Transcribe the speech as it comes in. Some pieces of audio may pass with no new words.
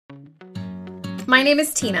My name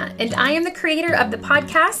is Tina, and I am the creator of the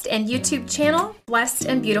podcast and YouTube channel, Blessed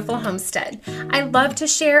and Beautiful Homestead. I love to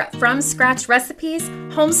share from scratch recipes,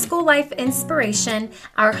 homeschool life inspiration,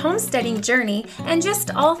 our homesteading journey, and just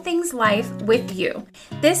all things life with you.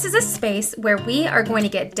 This is a space where we are going to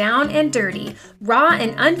get down and dirty, raw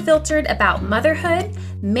and unfiltered about motherhood,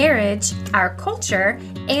 marriage, our culture,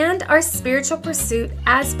 and our spiritual pursuit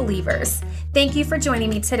as believers. Thank you for joining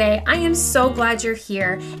me today. I am so glad you're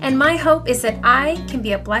here, and my hope is that I can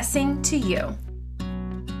be a blessing to you.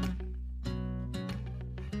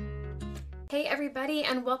 Hey everybody,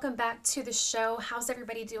 and welcome back to the show. How's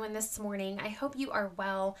everybody doing this morning? I hope you are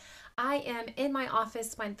well. I am in my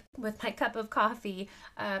office with my cup of coffee,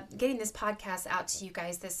 getting this podcast out to you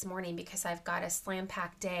guys this morning because I've got a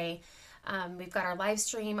slam-packed day. We've got our live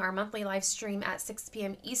stream, our monthly live stream at 6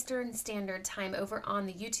 p.m. Eastern Standard Time over on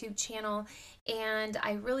the YouTube channel. And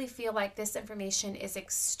I really feel like this information is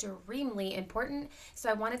extremely important. So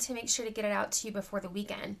I wanted to make sure to get it out to you before the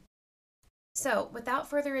weekend. So without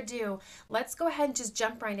further ado, let's go ahead and just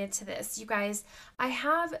jump right into this. You guys, I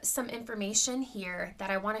have some information here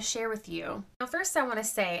that I want to share with you. Now, first I want to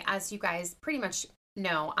say, as you guys pretty much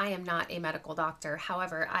know, I am not a medical doctor.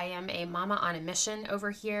 However, I am a mama on a mission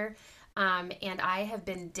over here. And I have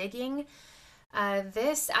been digging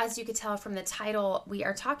this, as you could tell from the title, we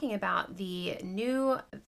are talking about the new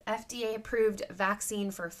FDA approved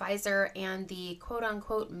vaccine for Pfizer and the quote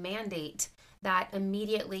unquote mandate that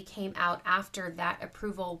immediately came out after that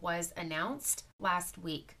approval was announced last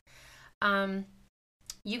week. You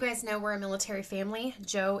guys know we're a military family.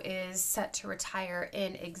 Joe is set to retire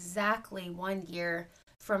in exactly 1 year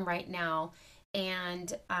from right now.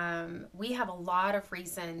 And we have a lot of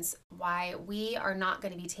reasons why we are not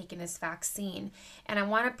going to be taking this vaccine. And I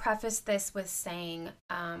want to preface this with saying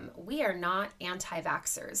we are not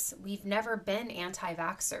anti-vaxxers. We've never been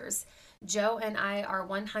anti-vaxxers. Joe and I are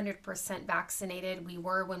 100% vaccinated. We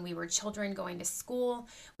were when we were children going to school.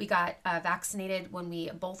 We got vaccinated when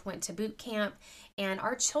we both went to boot camp. And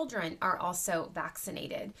our children are also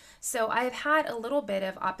vaccinated. So I've had a little bit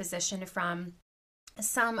of opposition from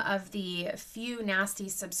some of the few nasty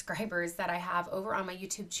subscribers that I have over on my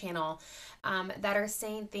YouTube channel that are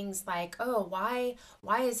saying things like, oh, why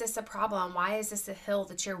is this a problem? Why is this a hill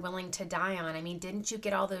that you're willing to die on? I mean, didn't you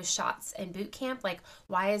get all those shots in boot camp? Like,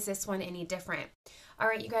 why is this one any different? All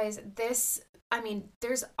right, you guys, there's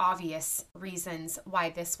obvious reasons why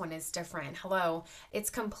this one is different. Hello, it's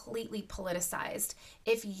completely politicized.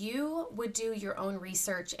 If you would do your own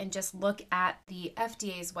research and just look at the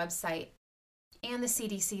FDA's website and the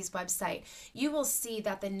CDC's website, you will see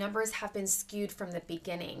that the numbers have been skewed from the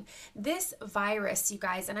beginning. This virus, you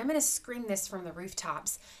guys, and I'm going to scream this from the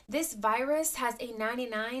rooftops, this virus has a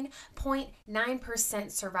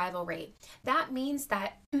 99.9% survival rate. That means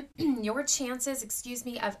that your chances,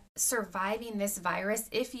 of surviving this virus,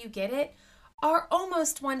 if you get it, are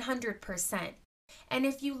almost 100%. And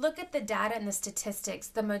if you look at the data and the statistics,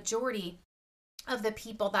 the majority of the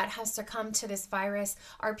people that have succumbed to this virus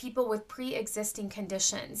are people with pre-existing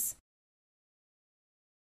conditions.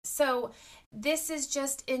 So this is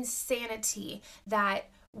just insanity that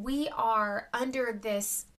we are under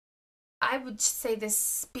this, I would say, this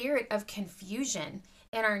spirit of confusion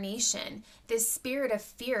in our nation. This spirit of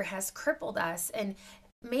fear has crippled us and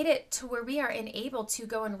made it to where we are unable to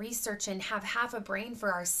go and research and have half a brain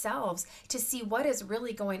for ourselves to see what is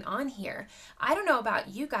really going on here. I don't know about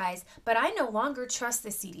you guys, but I no longer trust the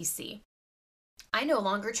CDC. I no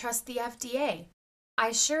longer trust the FDA.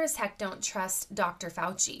 I sure as heck don't trust Dr.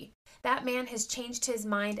 Fauci. That man has changed his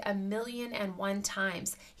mind 1,000,001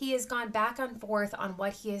 times. He has gone back and forth on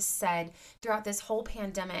what he has said throughout this whole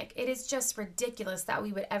pandemic. It is just ridiculous that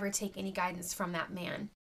we would ever take any guidance from that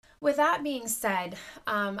man. With that being said,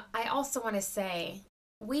 I also want to say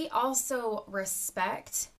we also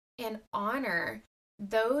respect and honor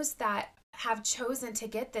those that have chosen to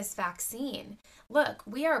get this vaccine. Look,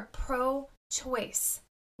 we are pro-choice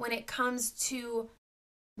when it comes to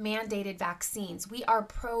mandated vaccines. We are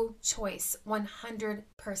pro-choice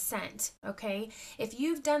 100%, okay? If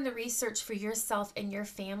you've done the research for yourself and your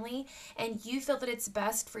family and you feel that it's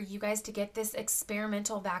best for you guys to get this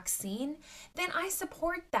experimental vaccine, then I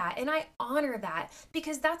support that and I honor that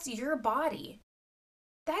because that's your body.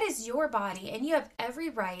 That is your body, and you have every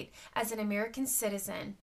right as an American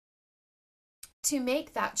citizen to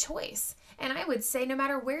make that choice. And I would say no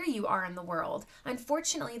matter where you are in the world.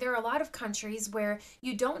 Unfortunately, there are a lot of countries where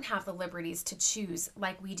you don't have the liberties to choose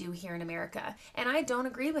like we do here in America. And I don't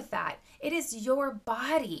agree with that. It is your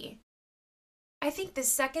body. I think the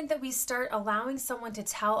second that we start allowing someone to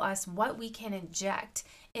tell us what we can inject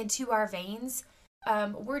into our veins,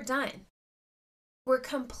 we're done. We're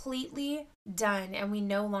completely done, and we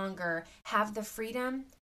no longer have the freedom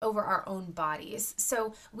over our own bodies.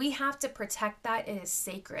 So we have to protect that. It is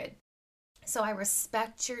sacred. So I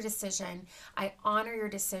respect your decision. I honor your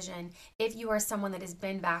decision if you are someone that has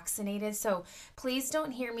been vaccinated. So please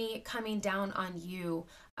don't hear me coming down on you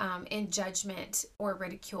in judgment or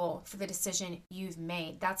ridicule for the decision you've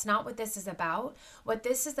made. That's not what this is about. What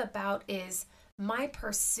this is about is my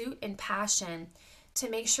pursuit and passion to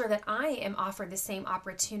make sure that I am offered the same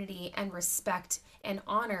opportunity and respect and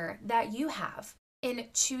honor that you have in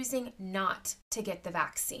choosing not to get the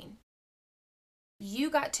vaccine.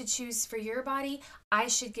 You got to choose for your body. I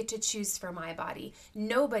should get to choose for my body.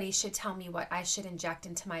 Nobody should tell me what I should inject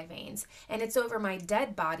into my veins. And it's over my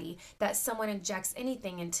dead body that someone injects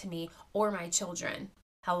anything into me or my children.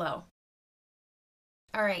 Hello.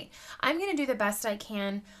 All right. I'm going to do the best I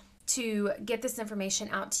can to get this information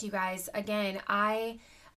out to you guys. Again,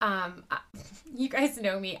 you guys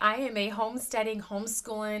know me. I am a homesteading,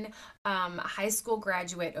 homeschooling, high school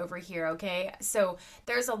graduate over here, okay? So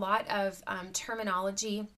there's a lot of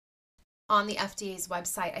terminology on the FDA's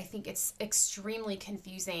website. I think it's extremely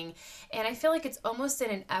confusing, and I feel like it's almost in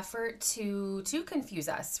an effort to confuse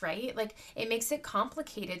us, right? Like it makes it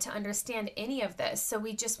complicated to understand any of this. So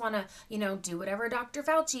we just want to, do whatever Dr.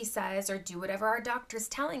 Fauci says or do whatever our doctor's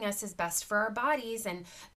telling us is best for our bodies, and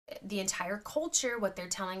the entire culture, what they're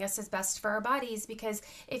telling us is best for our bodies. Because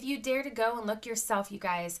if you dare to go and look yourself, you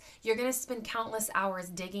guys, you're going to spend countless hours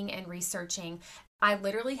digging and researching. I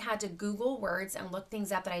literally had to Google words and look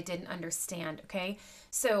things up that I didn't understand, okay?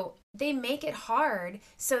 So they make it hard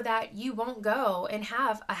so that you won't go and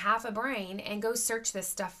have a half a brain and go search this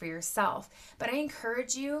stuff for yourself. But I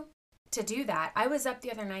encourage you to do that. I was up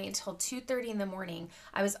the other night until 2:30 in the morning.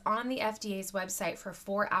 I was on the FDA's website for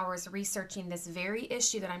 4 hours researching this very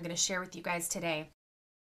issue that I'm going to share with you guys today.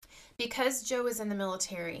 Because Joe is in the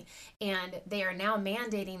military and they are now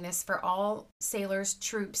mandating this for all sailors,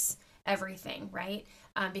 troops, everything, right?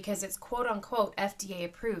 Because it's quote unquote FDA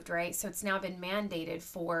approved, right? So it's now been mandated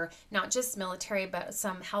for not just military, but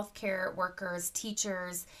some healthcare workers,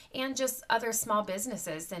 teachers, and just other small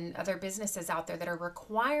businesses and other businesses out there that are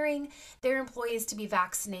requiring their employees to be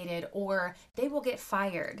vaccinated or they will get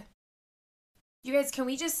fired. You guys, can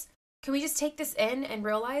we just take this in and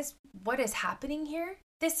realize what is happening here?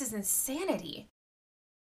 This is insanity.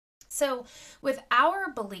 So with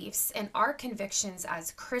our beliefs and our convictions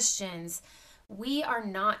as Christians, we are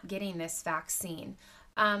not getting this vaccine.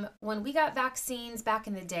 When we got vaccines back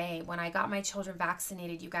in the day, when I got my children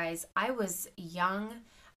vaccinated, you guys, I was young,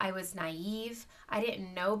 I was naive, I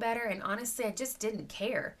didn't know better, and honestly, I just didn't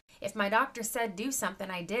care. If my doctor said do something,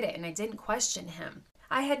 I did it, and I didn't question him.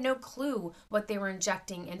 I had no clue what they were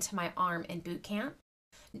injecting into my arm in boot camp.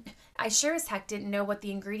 I sure as heck didn't know what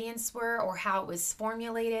the ingredients were or how it was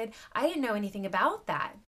formulated. I didn't know anything about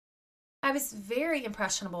that. I was very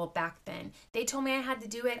impressionable back then. They told me I had to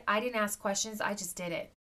do it. I didn't ask questions. I just did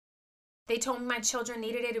it. They told me my children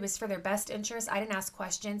needed it. It was for their best interest. I didn't ask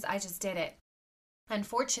questions. I just did it.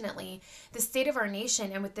 Unfortunately, the state of our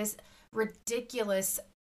nation and with this ridiculous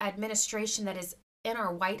administration that is in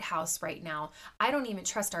our White House right now, I don't even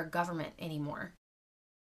trust our government anymore.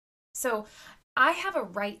 So I have a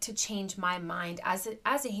right to change my mind as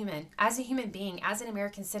a human being, as an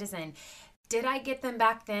American citizen. Did I get them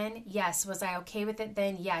back then? Yes. Was I okay with it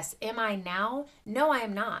then? Yes. Am I now? No, I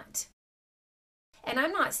am not. And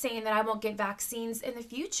I'm not saying that I won't get vaccines in the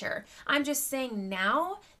future. I'm just saying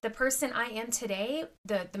now, the person I am today,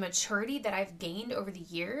 the maturity that I've gained over the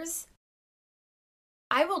years,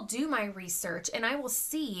 I will do my research and I will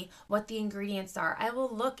see what the ingredients are. I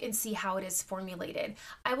will look and see how it is formulated.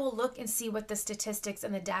 I will look and see what the statistics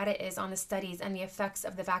and the data is on the studies and the effects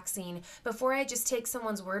of the vaccine before I just take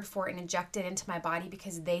someone's word for it and inject it into my body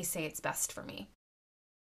because they say it's best for me.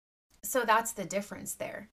 So that's the difference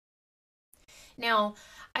there. Now,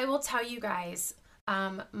 I will tell you guys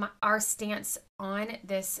our stance on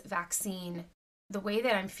this vaccine, the way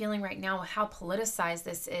that I'm feeling right now, how politicized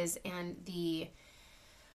this is, and the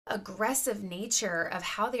aggressive nature of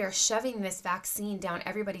how they are shoving this vaccine down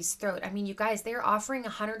everybody's throat. I mean, you guys, they're offering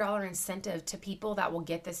 $100 incentive to people that will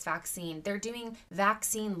get this vaccine. They're doing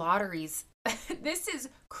vaccine lotteries. This is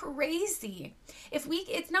crazy.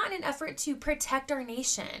 It's not an effort to protect our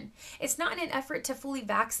nation. It's not an effort to fully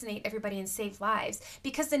vaccinate everybody and save lives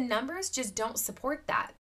because the numbers just don't support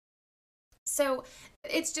that. So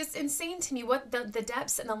it's just insane to me what the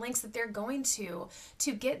depths and the lengths that they're going to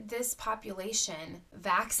get this population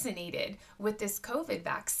vaccinated with this COVID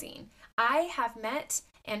vaccine. I have met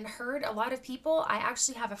and heard a lot of people. I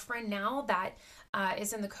actually have a friend now that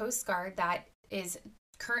is in the Coast Guard that is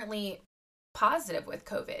currently positive with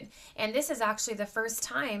COVID. And this is actually the first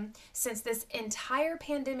time since this entire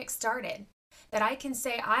pandemic started that I can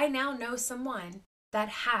say I now know someone that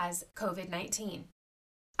has COVID-19.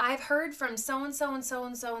 I've heard from so and so and so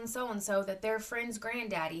and so and so and so that their friend's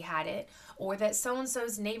granddaddy had it, or that so and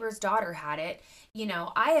so's neighbor's daughter had it.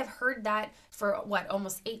 I have heard that for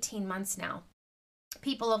almost 18 months now.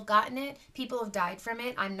 People have gotten it, people have died from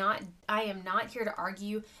it. I am not here to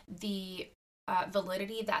argue the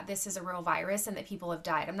validity that this is a real virus and that people have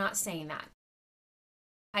died. I'm not saying that.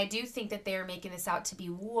 I do think that they're making this out to be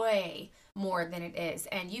way more than it is.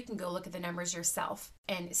 And you can go look at the numbers yourself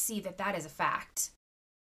and see that that is a fact.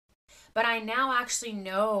 But I now actually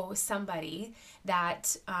know somebody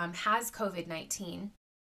that has COVID-19,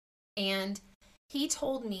 and he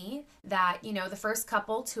told me that, the first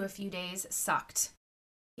couple to a few days sucked.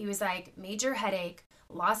 He was like, major headache,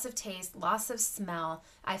 loss of taste, loss of smell.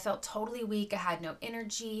 I felt totally weak. I had no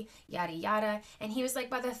energy, yada, yada. And he was like,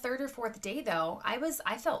 by the third or fourth day, though,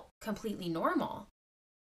 I felt completely normal.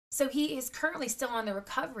 So he is currently still on the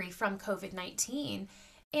recovery from COVID-19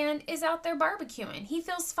 and is out there barbecuing. He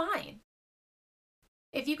feels fine.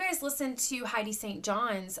 If you guys listen to Heidi St.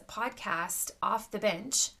 John's podcast, Off the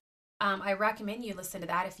Bench, I recommend you listen to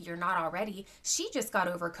that if you're not already. She just got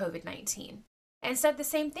over COVID-19 and said the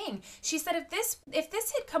same thing. She said, if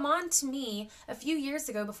this had come on to me a few years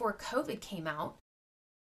ago before COVID came out,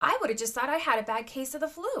 I would have just thought I had a bad case of the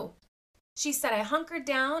flu. She said, I hunkered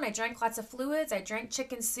down, I drank lots of fluids, I drank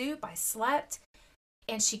chicken soup, I slept,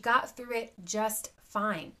 and she got through it just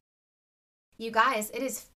fine. You guys, it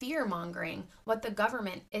is fear-mongering what the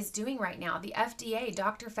government is doing right now. The FDA,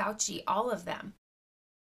 Dr. Fauci, all of them.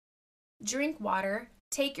 Drink water,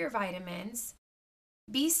 take your vitamins,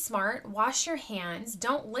 be smart, wash your hands,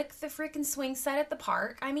 don't lick the freaking swing set at the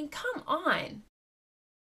park. I mean, come on.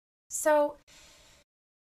 So,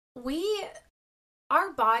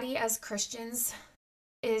 our body as Christians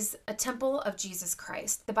is a temple of Jesus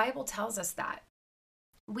Christ. The Bible tells us that.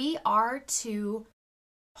 We are to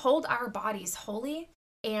hold our bodies holy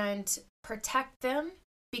and protect them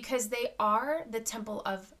because they are the temple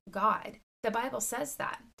of God. The Bible says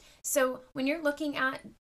that. So when you're looking at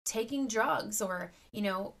taking drugs or,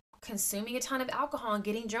 consuming a ton of alcohol and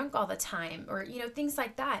getting drunk all the time or, things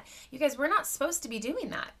like that, you guys, we're not supposed to be doing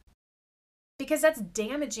that because that's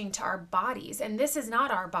damaging to our bodies. And this is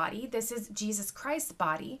not our body. This is Jesus Christ's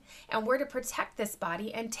body. And we're to protect this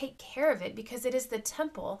body and take care of it because it is the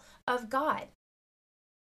temple of God.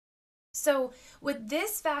 So with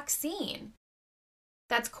this vaccine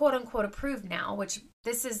that's quote unquote approved now, which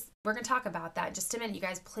we're going to talk about that in just a minute. You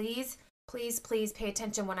guys, please pay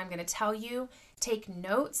attention when I'm going to tell you. Take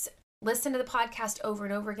notes, listen to the podcast over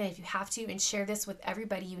and over again if you have to, and share this with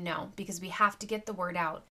everybody you know, because we have to get the word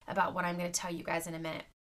out about what I'm going to tell you guys in a minute.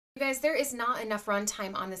 You guys, there is not enough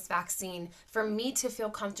runtime on this vaccine for me to feel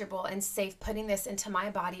comfortable and safe putting this into my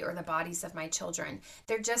body or the bodies of my children.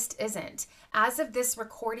 There just isn't. As of this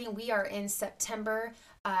recording, we are in September,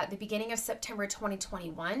 the beginning of September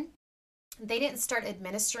 2021. They didn't start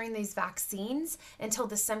administering these vaccines until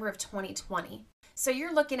December of 2020. So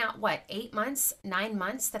you're looking at 8 months, 9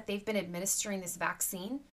 months that they've been administering this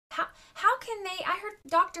vaccine? How can they? I heard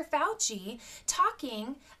Dr. Fauci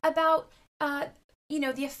talking about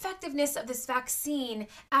the effectiveness of this vaccine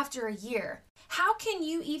after a year. How can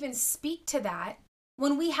you even speak to that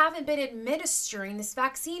when we haven't been administering this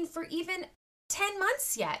vaccine for even 10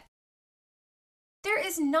 months yet? There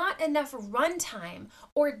is not enough runtime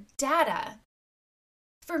or data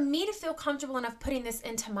for me to feel comfortable enough putting this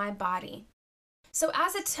into my body. So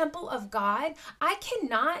as a temple of God, I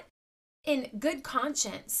cannot in good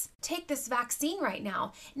conscience take this vaccine right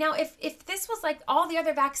now. Now, if this was like all the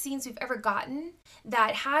other vaccines we've ever gotten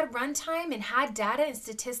that had runtime and had data and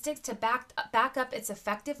statistics to back up its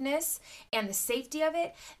effectiveness and the safety of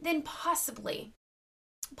it, then possibly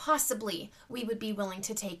we would be willing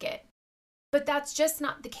to take it. But that's just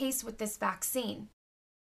not the case with this vaccine.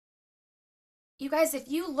 You guys,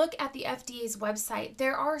 if you look at the FDA's website,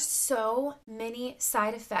 there are so many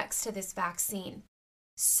side effects to this vaccine.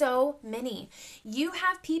 So many. You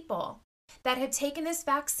have people that have taken this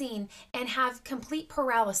vaccine and have complete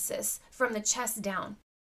paralysis from the chest down,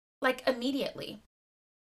 like immediately.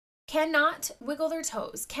 Cannot wiggle their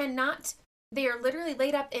toes, they are literally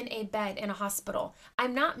laid up in a bed in a hospital.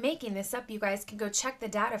 I'm not making this up. You guys can go check the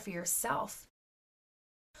data for yourself.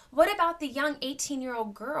 What about the young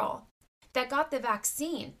 18-year-old girl that got the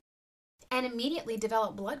vaccine and immediately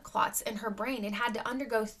developed blood clots in her brain and had to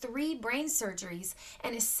undergo 3 brain surgeries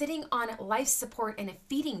and is sitting on life support in a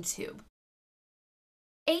feeding tube?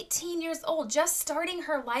 18 years old, just starting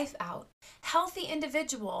her life out, healthy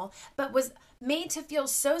individual, but was made to feel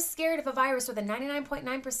so scared of a virus with a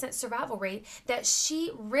 99.9% survival rate that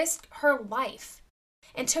she risked her life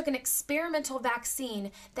and took an experimental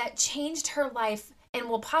vaccine that changed her life and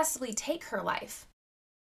will possibly take her life.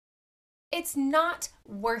 It's not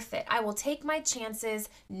worth it. I will take my chances.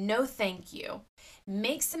 No, thank you.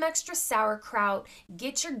 Make some extra sauerkraut.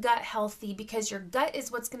 Get your gut healthy, because your gut is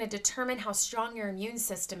what's going to determine how strong your immune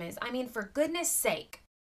system is. I mean, for goodness sake.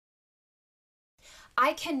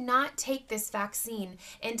 I cannot take this vaccine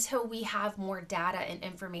until we have more data and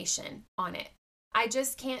information on it. I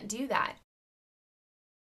just can't do that.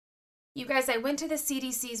 You guys, I went to the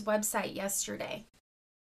CDC's website yesterday,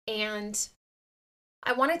 and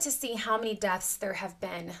I wanted to see how many deaths there have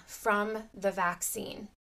been from the vaccine.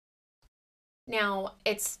 Now,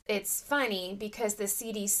 it's funny because the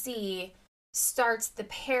CDC starts the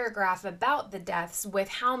paragraph about the deaths with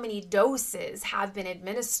how many doses have been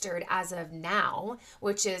administered as of now,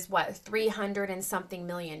 which is 300 and something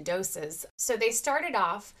million doses. So they started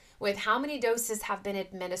off with how many doses have been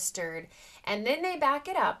administered, and then they back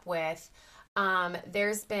it up with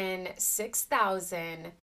there's been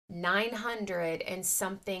 6,900 and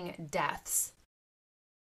something deaths.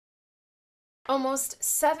 Almost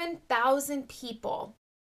 7,000 people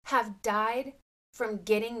have died from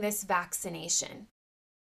getting this vaccination.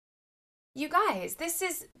 You guys,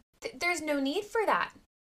 there's no need for that.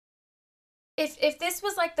 If this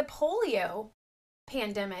was like the polio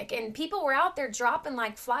pandemic and people were out there dropping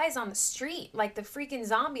like flies on the street, like the freaking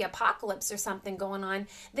zombie apocalypse or something going on,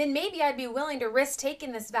 then maybe I'd be willing to risk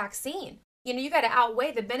taking this vaccine. You know, you got to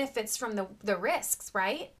outweigh the benefits from the risks,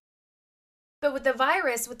 right? But with the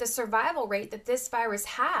virus, with the survival rate that this virus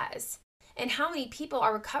has, and how many people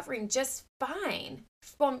are recovering just fine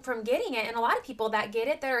from getting it, and a lot of people that get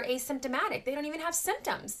it that are asymptomatic, they don't even have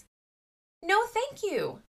symptoms. No, thank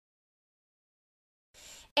you.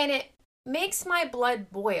 And it makes my blood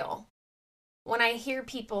boil when I hear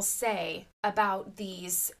people say about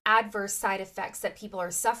these adverse side effects that people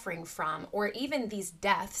are suffering from, or even these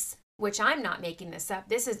deaths, which I'm not making this up.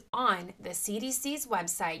 This is on the CDC's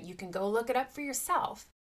website. You can go look it up for yourself.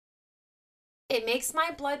 It makes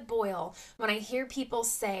my blood boil when I hear people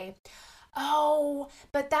say, oh,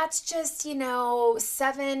 but that's just,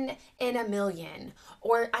 7 in a million.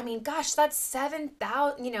 Or, I mean, gosh, that's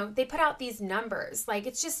 7,000, they put out these numbers. Like,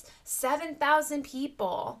 it's just 7,000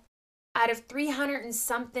 people out of 300 and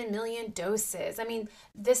something million doses. I mean,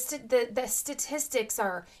 the statistics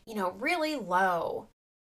are, really low.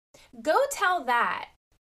 Go tell that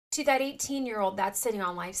to that 18-year-old that's sitting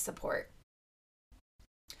on life support.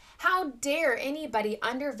 How dare anybody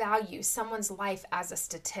undervalue someone's life as a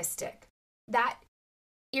statistic? That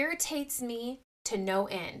irritates me to no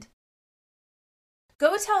end.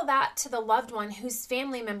 Go tell that to the loved one whose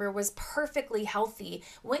family member was perfectly healthy,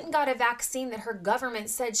 went and got a vaccine that her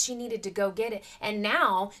government said she needed to go get it, and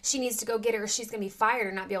now she needs to go get it or she's going to be fired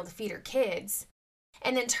or not be able to feed her kids,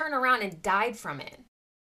 and then turn around and died from it.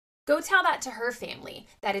 Go tell that to her family,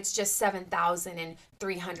 that it's just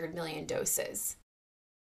 7,300 million doses.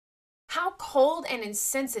 How cold and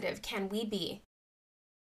insensitive can we be?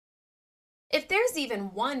 If there's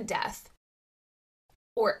even one death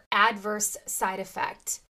or adverse side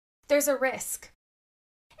effect, there's a risk.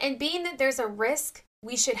 And being that there's a risk,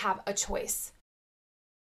 we should have a choice.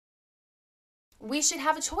 We should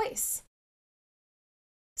have a choice.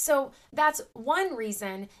 So that's one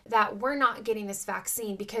reason that we're not getting this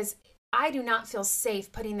vaccine, because I do not feel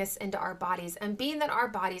safe putting this into our bodies. And being that our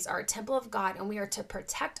bodies are a temple of God and we are to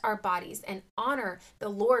protect our bodies and honor the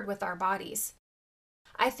Lord with our bodies,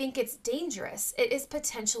 I think it's dangerous. It is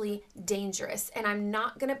potentially dangerous. And I'm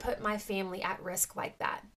not going to put my family at risk like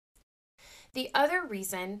that. The other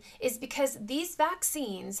reason is because these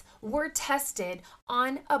vaccines were tested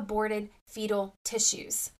on aborted fetal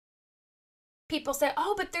tissues. People say,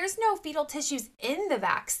 oh, but there's no fetal tissues in the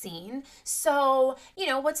vaccine. So,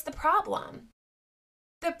 what's the problem?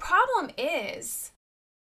 The problem is,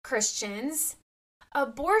 Christians,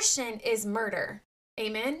 abortion is murder.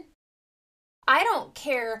 Amen? I don't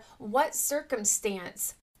care what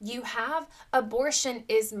circumstance you have, abortion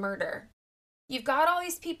is murder. You've got all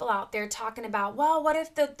these people out there talking about, well, what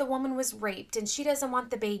if the woman was raped and she doesn't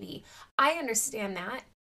want the baby? I understand that.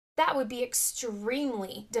 That would be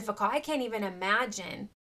extremely difficult. I can't even imagine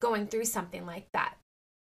going through something like that.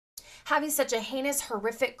 Having such a heinous,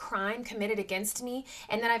 horrific crime committed against me,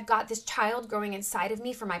 and then I've got this child growing inside of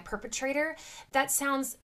me for my perpetrator, that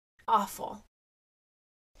sounds awful.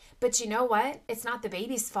 But you know what? It's not the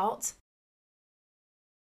baby's fault.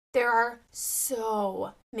 There are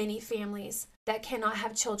so many families that cannot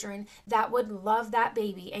have children that would love that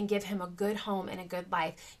baby and give him a good home and a good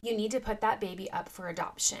life, you need to put that baby up for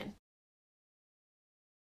adoption.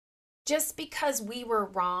 Just because we were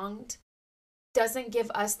wronged doesn't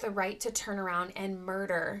give us the right to turn around and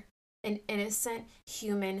murder an innocent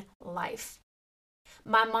human life.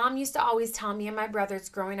 My mom used to always tell me and my brothers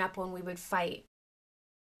growing up when we would fight,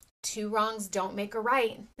 2 wrongs don't make a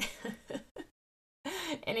right.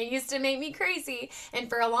 And it used to make me crazy. And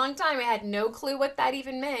for a long time, I had no clue what that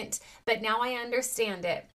even meant. But now I understand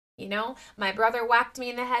it. You know, my brother whacked me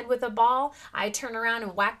in the head with a ball. I turned around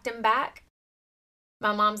and whacked him back.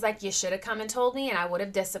 My mom's like, you should have come and told me and I would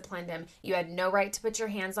have disciplined him. You had no right to put your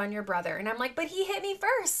hands on your brother. And I'm like, but he hit me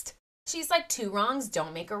first. She's like, 2 wrongs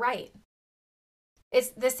don't make a right. It's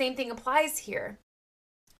the same thing applies here.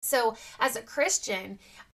 So as a Christian,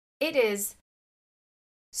 it is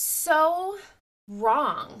so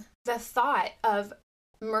wrong, the thought of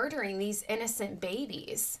murdering these innocent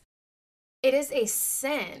babies. It is a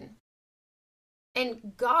sin.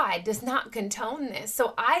 And God does not condone this.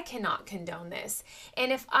 So I cannot condone this.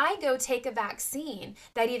 And if I go take a vaccine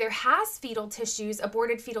that either has fetal tissues,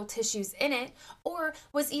 aborted fetal tissues in it, or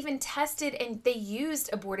was even tested and they used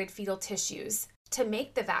aborted fetal tissues to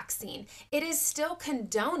make the vaccine, it is still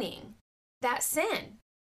condoning that sin.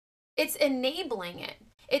 It's enabling it.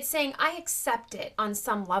 It's saying, I accept it on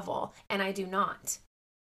some level, and I do not.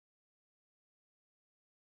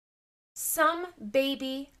 Some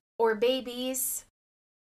baby or babies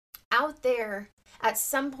out there at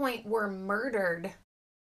some point were murdered,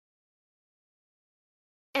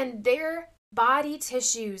 and their body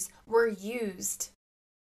tissues were used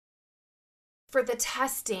for the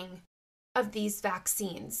testing of these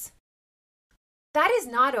vaccines. That is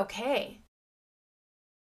not okay.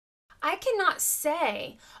 I cannot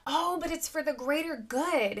say, oh, but it's for the greater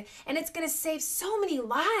good and it's going to save so many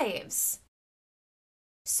lives.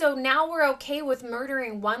 So now we're okay with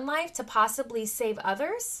murdering one life to possibly save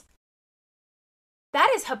others?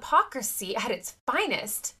 That is hypocrisy at its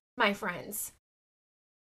finest, my friends.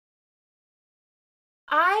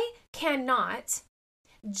 I cannot,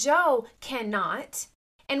 Joe cannot,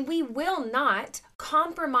 and we will not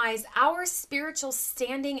compromise our spiritual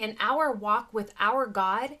standing and our walk with our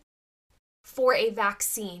God for a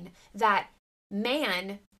vaccine that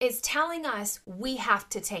man is telling us we have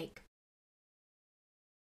to take.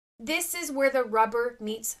 This is where the rubber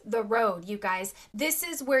meets the road, you guys. This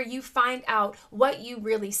is where you find out what you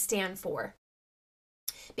really stand for.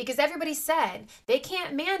 Because everybody said they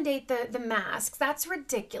can't mandate the masks. That's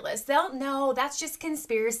ridiculous. No, that's just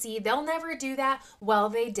conspiracy. They'll never do that. Well,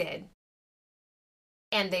 they did.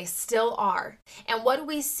 And they still are. And what do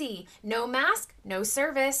we see? No mask, no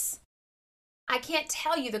service. I can't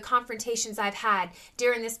tell you the confrontations I've had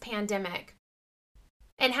during this pandemic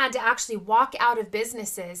and had to actually walk out of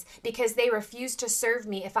businesses because they refused to serve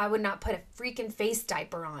me if I would not put a freaking face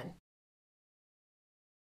diaper on.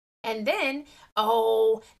 And then,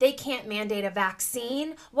 oh, they can't mandate a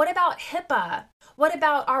vaccine. What about HIPAA? What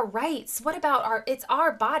about our rights? What about it's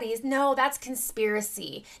our bodies? No, that's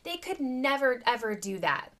conspiracy. They could never, ever do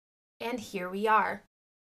that. And here we are.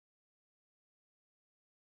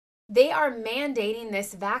 They are mandating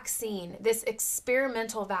this vaccine, this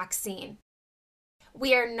experimental vaccine.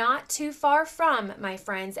 We are not too far from, my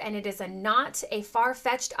friends, and it is not a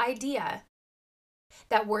far-fetched idea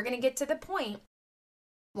that we're going to get to the point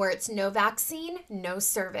where it's no vaccine, no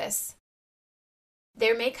service.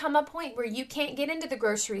 There may come a point where you can't get into the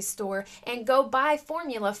grocery store and go buy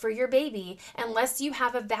formula for your baby unless you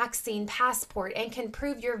have a vaccine passport and can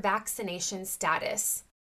prove your vaccination status.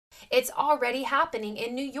 It's already happening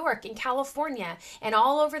in New York, in California, and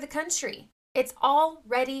all over the country. It's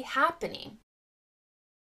already happening.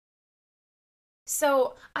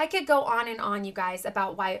 So I could go on and on, you guys,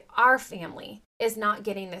 about why our family is not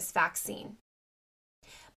getting this vaccine.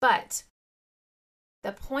 But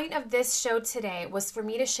the point of this show today was for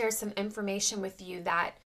me to share some information with you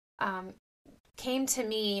that came to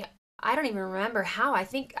me. I don't even remember how. I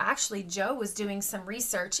think actually Joe was doing some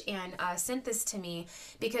research and sent this to me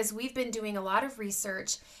because we've been doing a lot of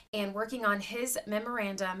research and working on his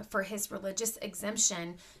memorandum for his religious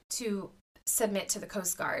exemption to submit to the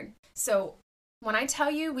Coast Guard. So when I tell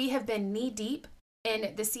you we have been knee deep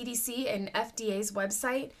in the CDC and FDA's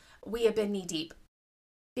website, we have been knee deep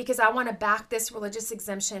because I want to back this religious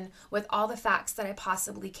exemption with all the facts that I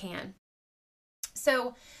possibly can.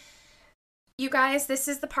 So you guys, this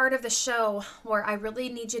is the part of the show where I really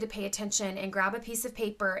need you to pay attention and grab a piece of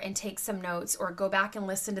paper and take some notes or go back and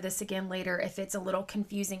listen to this again later if it's a little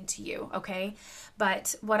confusing to you, okay?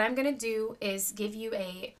 But what I'm going to do is give you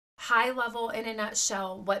a high level, in a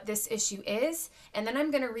nutshell, what this issue is. And then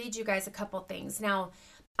I'm going to read you guys a couple things. Now,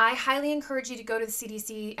 I highly encourage you to go to the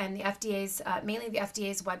CDC and the FDA's, mainly the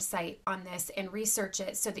FDA's website on this and research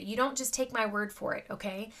it so that you don't just take my word for it,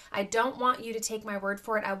 okay? I don't want you to take my word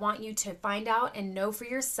for it. I want you to find out and know for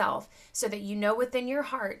yourself so that you know within your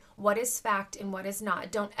heart what is fact and what is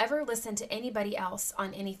not. Don't ever listen to anybody else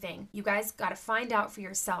on anything. You guys got to find out for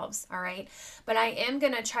yourselves, all right? But I am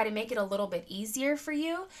going to try to make it a little bit easier for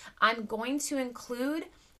you. I'm going to include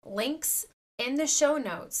links in the show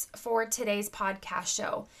notes for today's podcast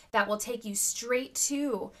show that will take you straight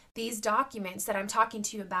to these documents that I'm talking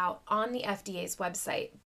to you about on the FDA's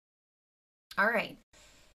website. All right.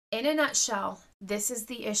 In a nutshell, this is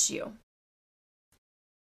the issue.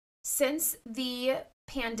 Since the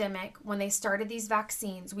pandemic, when they started these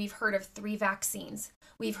vaccines, we've heard of 3 vaccines.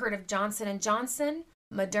 We've heard of Johnson & Johnson,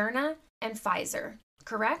 Moderna, and Pfizer,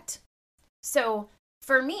 correct? So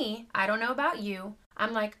for me, I don't know about you,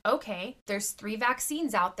 I'm like, okay, there's 3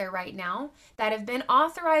 vaccines out there right now that have been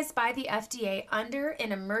authorized by the FDA under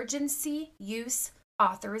an emergency use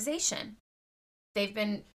authorization. They've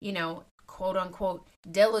been, quote unquote,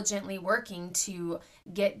 diligently working to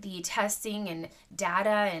get the testing and data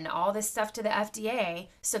and all this stuff to the FDA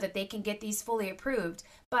so that they can get these fully approved.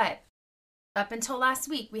 But up until last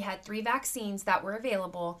week, we had 3 vaccines that were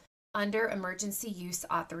available under emergency use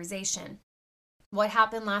authorization. What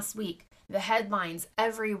happened last week? The headlines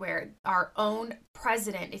everywhere. Our own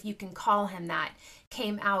president, if you can call him that,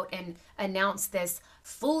 came out and announced this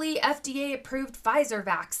fully FDA approved Pfizer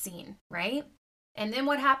vaccine, right? And then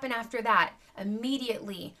what happened after that?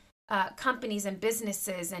 Immediately, companies and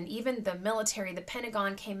businesses and even the military, the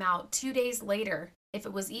Pentagon came out 2 days later. If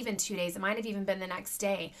it was even 2 days, it might have even been the next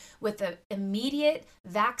day, with an immediate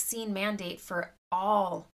vaccine mandate for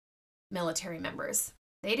all military members.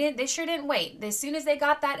 They sure didn't wait. As soon as they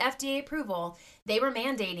got that FDA approval, they were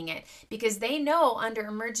mandating it because they know under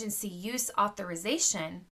emergency use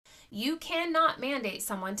authorization, you cannot mandate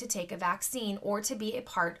someone to take a vaccine or to be a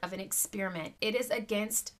part of an experiment. It is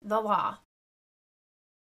against the law.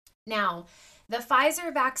 Now, the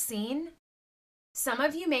Pfizer vaccine, some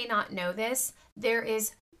of you may not know this, there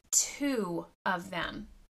is 2 of them,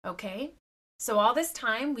 okay? So all this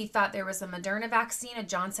time, we thought there was a Moderna vaccine, a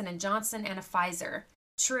Johnson & Johnson, and a Pfizer.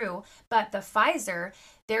 True, but the Pfizer,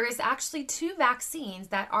 there is actually 2 vaccines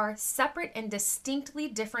that are separate and distinctly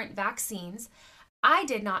different vaccines. I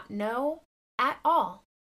did not know at all.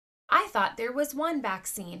 I thought there was 1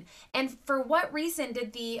 vaccine. And for what reason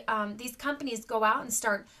did these companies go out and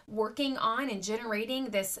start working on and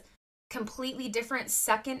generating this completely different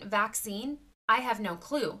second vaccine? I have no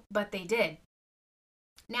clue, but they did.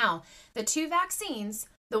 Now, the 2 vaccines,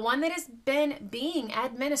 the one that has been being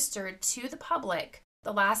administered to the public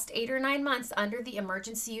the last 8 or 9 months under the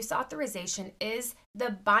emergency use authorization is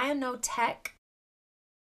the BioNTech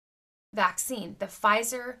vaccine, the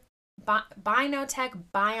Pfizer BioNTech,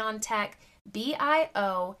 BioNTech,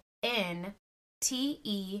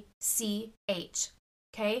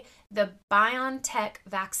 okay? The BioNTech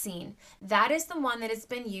vaccine. That is the one that has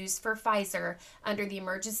been used for Pfizer under the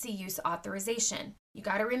emergency use authorization. You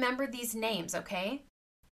got to remember these names, okay?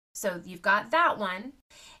 So you've got that one.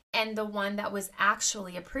 And the one that was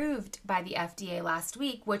actually approved by the FDA last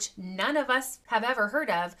week, which none of us have ever heard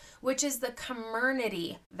of, which is the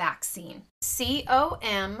Comirnaty vaccine.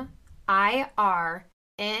 Comirnaty.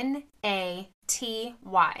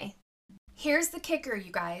 Here's the kicker,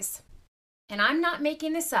 you guys. And I'm not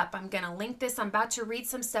making this up. I'm going to link this. I'm about to read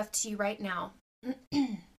some stuff to you right now.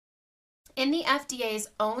 In the FDA's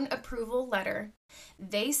own approval letter,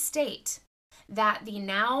 they state that the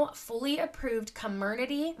now fully approved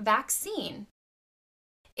Comirnaty vaccine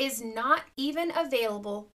is not even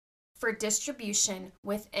available for distribution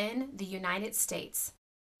within the United States.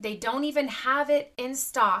 They don't even have it in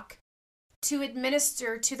stock to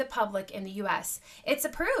administer to the public in the US. It's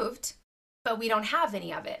approved, but we don't have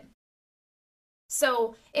any of it.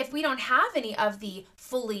 So if we don't have any of the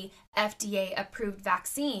fully FDA approved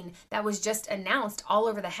vaccine that was just announced all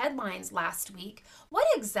over the headlines last week, what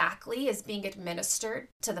exactly is being administered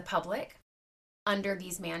to the public under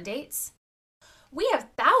these mandates? We have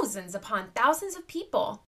thousands upon thousands of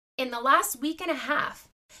people in the last week and a half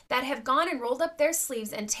that have gone and rolled up their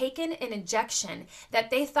sleeves and taken an injection that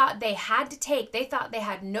they thought they had to take. They thought they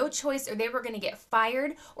had no choice or they were going to get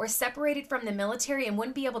fired or separated from the military and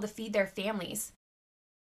wouldn't be able to feed their families.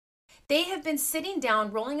 They have been sitting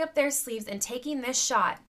down, rolling up their sleeves and taking this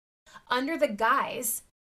shot under the guise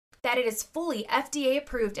that it is fully FDA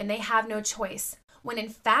approved and they have no choice. When in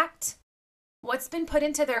fact, what's been put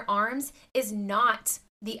into their arms is not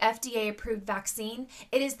the FDA approved vaccine.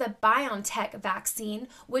 It is the BioNTech vaccine,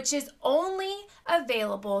 which is only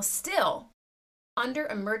available still under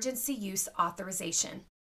emergency use authorization.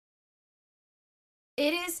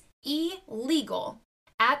 It is illegal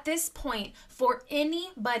at this point for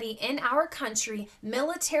anybody in our country,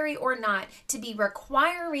 military or not, to be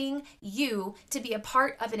requiring you to be a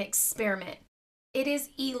part of an experiment. It is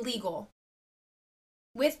illegal.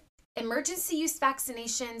 With emergency use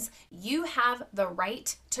vaccinations, you have the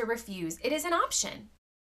right to refuse. It is an option.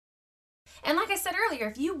 And like I said earlier,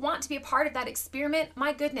 if you want to be a part of that experiment,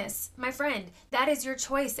 my goodness, my friend, that is your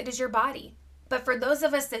choice. It is your body. But for those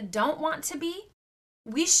of us that don't want to be,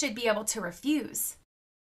 we should be able to refuse.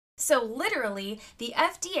 So literally, the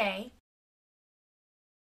FDA,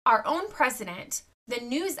 our own president, the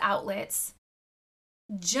news outlets,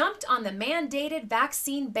 jumped on the mandated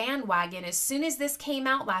vaccine bandwagon as soon as this came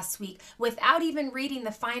out last week without even reading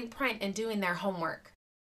the fine print and doing their homework.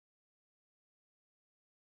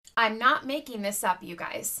 I'm not making this up, you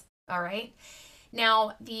guys, all right?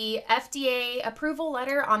 Now, the FDA approval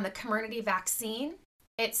letter on the Comirnaty vaccine,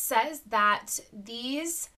 it says that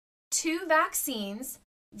these two vaccines,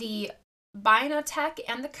 the BioNTech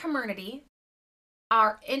and the Comirnaty,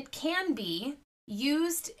 can be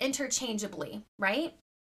used interchangeably, right?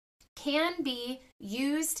 Can be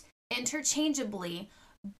used interchangeably,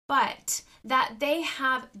 but that they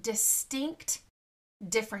have distinct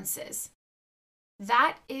differences.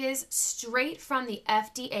 That is straight from the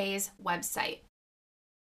FDA's website.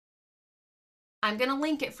 I'm going to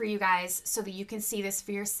link it for you guys so that you can see this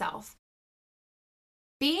for yourself.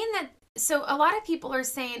 So a lot of people are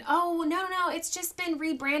saying, oh, no, it's just been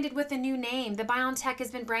rebranded with a new name. The BioNTech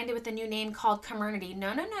has been branded with a new name called Comirnaty.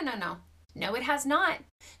 No. No, it has not.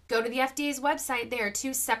 Go to the FDA's website. They are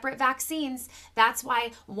two separate vaccines. That's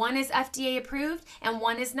why one is FDA approved and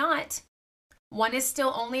one is not. One is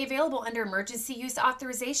still only available under emergency use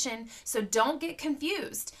authorization, so don't get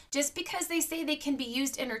confused. Just because they say they can be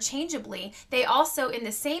used interchangeably, they also, in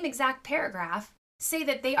the same exact paragraph, say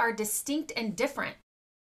that they are distinct and different.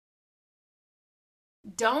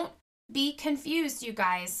 Don't be confused, you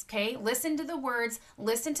guys, okay? Listen to the words,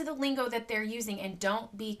 listen to the lingo that they're using, and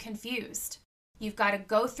don't be confused. You've got to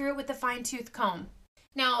go through it with a fine-tooth comb.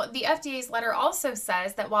 Now, the FDA's letter also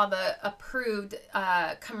says that while the approved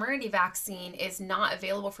Comirnaty vaccine is not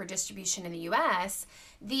available for distribution in the U.S.,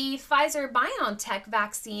 the Pfizer-BioNTech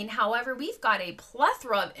vaccine, however, we've got a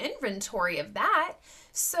plethora of inventory of that.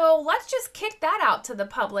 So let's just kick that out to the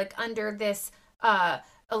public under this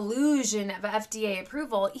illusion of FDA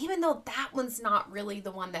approval, even though that one's not really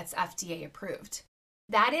the one that's FDA approved.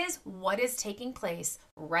 That is what is taking place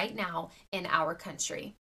right now in our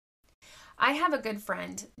country. I have a good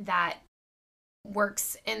friend that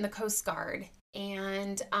works in the Coast Guard,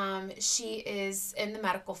 and she is in the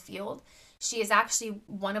medical field. She is actually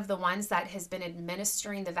one of the ones that has been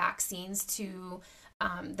administering the vaccines to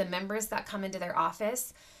the members that come into their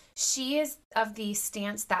office. She is of the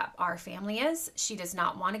stance that our family is. She does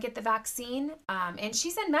not want to get the vaccine, and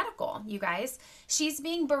she's in medical, you guys. She's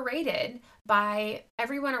being berated by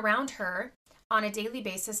everyone around her on a daily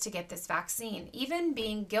basis to get this vaccine, even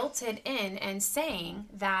being guilted in and saying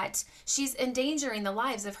that she's endangering the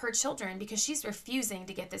lives of her children because she's refusing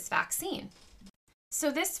to get this vaccine. So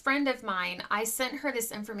this friend of mine, I sent her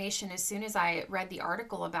this information as soon as I read the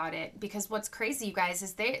article about it, because what's crazy, you guys,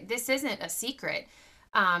 is this isn't a secret.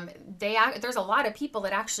 There's a lot of people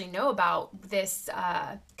that actually know about this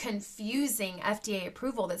confusing FDA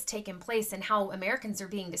approval that's taken place and how Americans are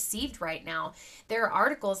being deceived right now. There are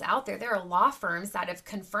articles out there. There are law firms that have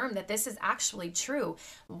confirmed that this is actually true.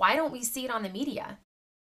 Why don't we see it on the media?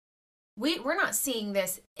 We're not seeing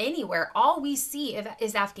this anywhere. All we see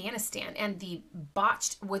is Afghanistan and the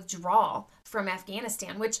botched withdrawal from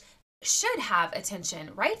Afghanistan, which should have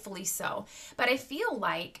attention, rightfully so. But I feel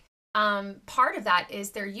like part of that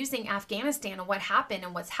is they're using Afghanistan and what happened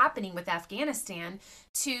and what's happening with Afghanistan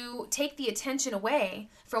to take the attention away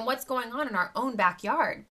from what's going on in our own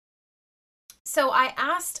backyard. So I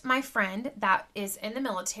asked my friend that is in the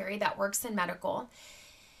military, that works in medical,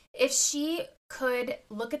 if she could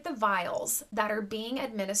look at the vials that are being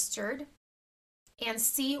administered and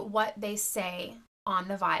see what they say on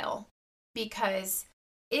the vial. Because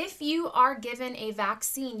if you are given a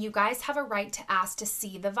vaccine, you guys have a right to ask to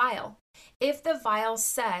see the vial. If the vial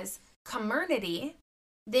says Comirnaty,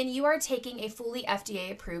 then you are taking a fully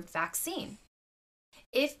FDA-approved vaccine.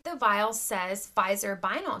 If the vial says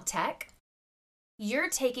Pfizer-BioNTech, you're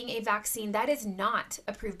taking a vaccine that is not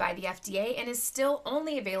approved by the FDA and is still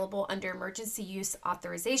only available under emergency use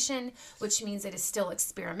authorization, which means it is still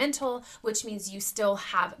experimental, which means you still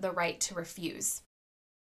have the right to refuse.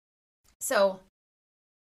 So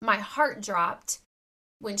my heart dropped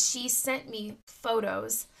when she sent me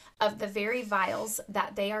photos of the very vials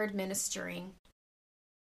that they are administering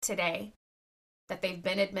today, that they've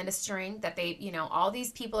been administering, that they, all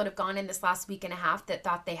these people that have gone in this last week and a half that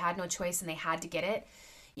thought they had no choice and they had to get it.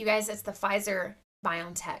 You guys, it's the Pfizer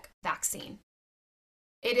BioNTech vaccine.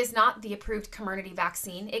 It is not the approved Comirnaty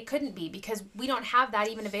vaccine. It couldn't be because we don't have that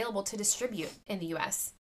even available to distribute in the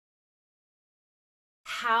US.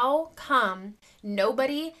 How come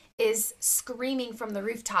nobody is screaming from the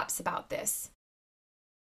rooftops about this?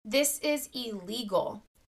 This is illegal.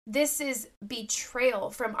 This is betrayal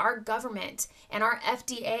from our government and our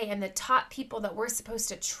FDA and the top people that we're supposed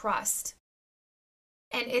to trust.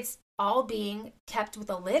 And it's all being kept with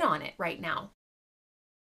a lid on it right now.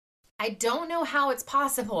 I don't know how it's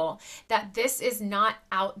possible that this is not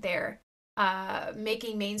out there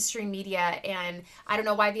making mainstream media, and I don't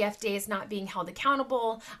know why the FDA is not being held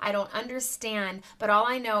accountable. I don't understand, but all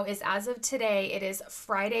I know is as of today, it is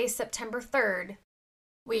Friday, September 3rd.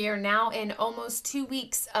 We are now in almost 2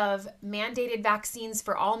 weeks of mandated vaccines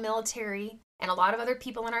for all military and a lot of other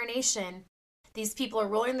people in our nation. These people are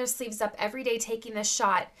rolling their sleeves up every day taking this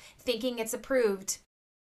shot, thinking it's approved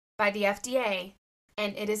by the FDA,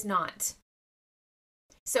 and it is not.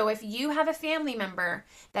 So if you have a family member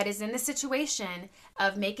that is in the situation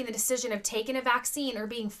of making the decision of taking a vaccine or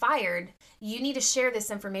being fired, you need to share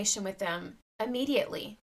this information with them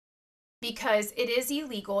immediately, because it is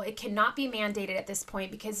illegal. It cannot be mandated at this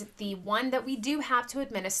point because the one that we do have to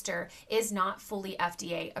administer is not fully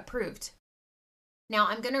FDA approved. Now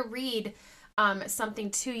I'm going to read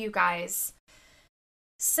something to you guys.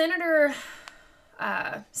 Senator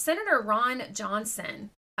Ron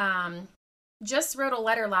Johnson just wrote a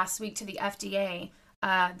letter last week to the FDA.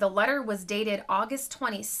 The letter was dated August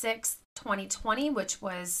 26th, 2020, which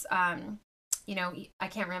was, I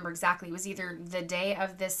can't remember exactly. It was either the day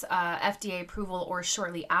of this FDA approval or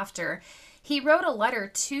shortly after. He wrote a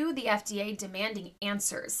letter to the FDA demanding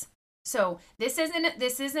answers. So this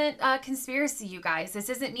isn't a conspiracy, you guys. This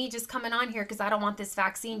isn't me just coming on here because I don't want this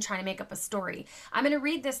vaccine trying to make up a story. I'm going to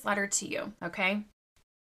read this letter to you, okay?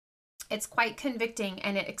 It's quite convicting,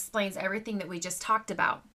 and it explains everything that we just talked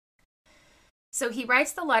about. So he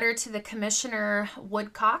writes the letter to the Commissioner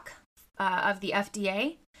Woodcock of the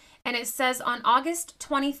FDA, and it says, on August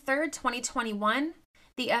 23rd, 2021,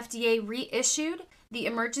 the FDA reissued the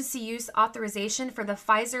emergency use authorization for the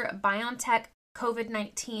Pfizer BioNTech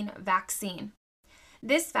COVID-19 vaccine.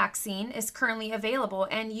 This vaccine is currently available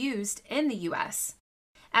and used in the U.S.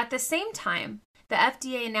 At the same time, the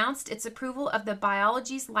FDA announced its approval of the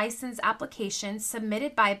biologics license application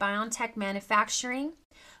submitted by BioNTech Manufacturing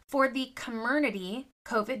for the Comirnaty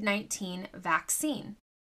COVID-19 vaccine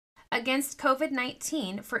against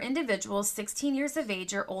COVID-19 for individuals 16 years of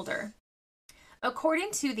age or older.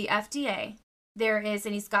 According to the FDA, there is,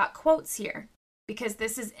 and he's got quotes here because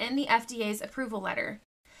this is in the FDA's approval letter,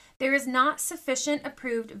 there is not sufficient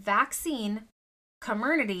approved vaccine,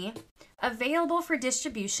 Comirnaty, available for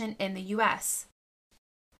distribution in the U.S.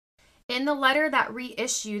 In the letter that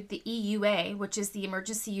reissued the EUA, which is the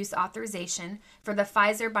emergency use authorization for the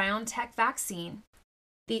Pfizer BioNTech vaccine,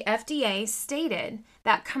 the FDA stated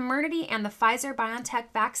that Comirnaty and the Pfizer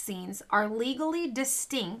BioNTech vaccines are legally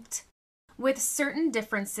distinct with certain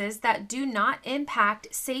differences that do not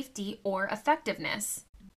impact safety or effectiveness.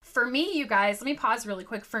 For me, you guys, let me pause really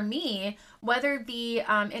quick. For me, whether the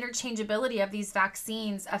interchangeability of these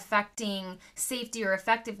vaccines affecting safety or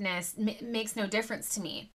effectiveness makes no difference to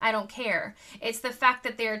me. I don't care. It's the fact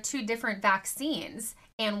that there are two different vaccines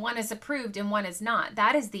and one is approved and one is not.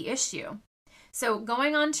 That is the issue. So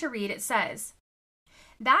going on to read, it says,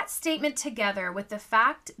 that statement together with the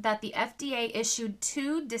fact that the FDA issued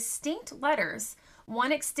two distinct letters,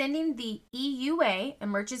 one extending the EUA,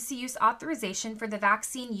 emergency use authorization for the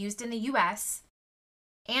vaccine used in the U.S.,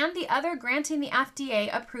 and the other granting the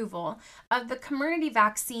FDA approval of the Comirnaty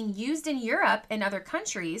vaccine used in Europe and other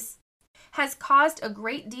countries, has caused a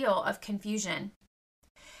great deal of confusion.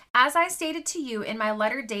 As I stated to you in my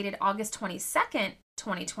letter dated August 22nd,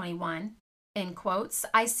 2021, in quotes,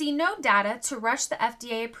 I see no data to rush the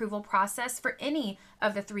FDA approval process for any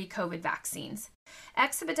of the 3 COVID vaccines.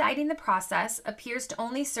 Expediting the process appears to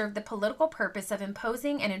only serve the political purpose of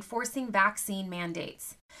imposing and enforcing vaccine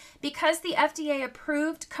mandates. Because the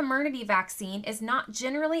FDA-approved Comirnaty vaccine is not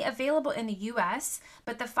generally available in the U.S.,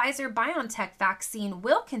 but the Pfizer-BioNTech vaccine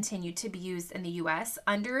will continue to be used in the U.S.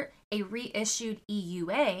 under a reissued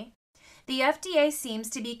EUA, the FDA seems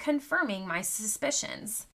to be confirming my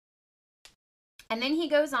suspicions. And then he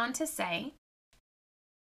goes on to say,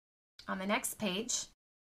 on the next page,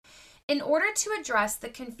 In order to address the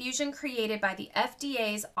confusion created by the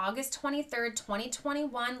FDA's August 23rd,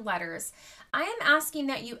 2021 letters, I am asking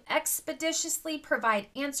that you expeditiously provide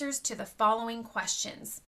answers to the following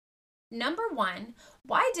questions. Number 1,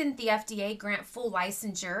 why didn't the FDA grant full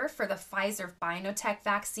licensure for the Pfizer-BioNTech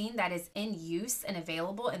vaccine that is in use and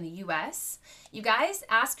available in the US? You guys,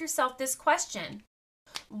 ask yourself this question.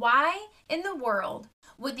 Why in the world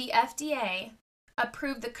would the FDA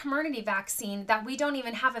approve the Comirnaty vaccine that we don't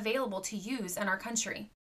even have available to use in our country?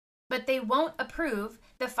 But they won't approve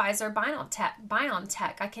the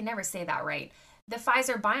Pfizer-BioNTech, I can never say that right, the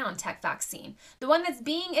Pfizer-BioNTech vaccine, the one that's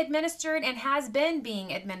being administered and has been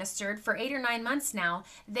being administered for 8 or 9 months now.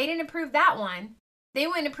 They didn't approve that one. They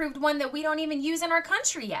wouldn't approve one that we don't even use in our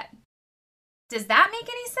country yet. Does that make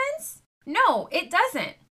any sense? No, it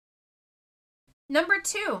doesn't. Number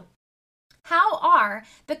 2, how are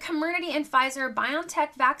the Comirnaty and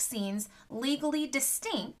Pfizer-BioNTech vaccines legally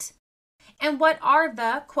distinct? And what are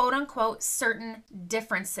the quote-unquote certain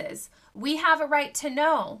differences? We have a right to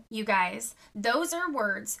know, you guys. Those are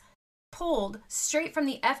words pulled straight from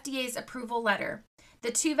the FDA's approval letter.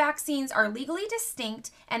 The two vaccines are legally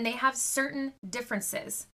distinct and they have certain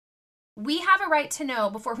differences. We have a right to know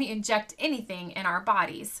before we inject anything in our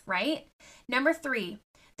bodies, right? Number 3,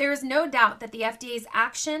 there is no doubt that the FDA's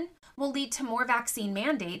action will lead to more vaccine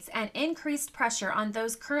mandates and increased pressure on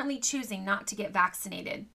those currently choosing not to get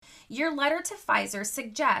vaccinated. Your letter to Pfizer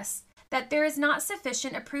suggests that there is not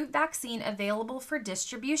sufficient approved vaccine available for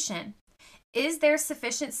distribution. Is there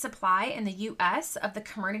sufficient supply in the U.S. of the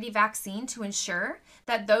Comirnaty vaccine to ensure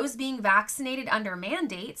that those being vaccinated under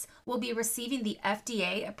mandates will be receiving the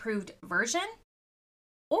FDA-approved version?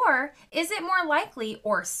 Or is it more likely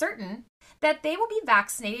or certain that they will be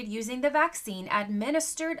vaccinated using the vaccine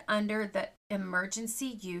administered under the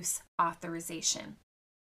emergency use authorization?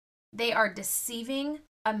 They are deceiving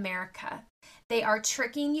America. They are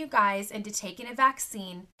tricking you guys into taking a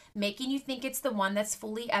vaccine, making you think it's the one that's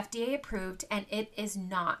fully FDA approved, and it is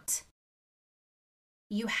not.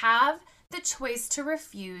 You have the choice to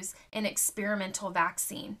refuse an experimental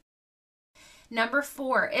vaccine. Number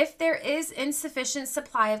 4, if there is insufficient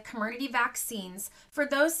supply of Comirnaty vaccines for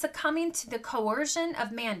those succumbing to the coercion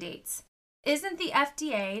of mandates, isn't the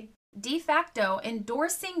FDA de facto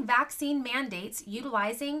endorsing vaccine mandates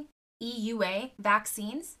utilizing EUA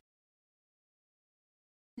vaccines?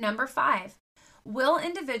 Number 5, will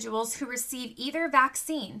individuals who receive either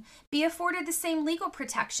vaccine be afforded the same legal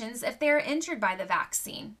protections if they are injured by the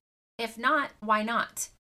vaccine? If not, why not?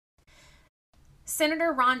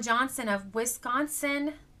 Senator Ron Johnson of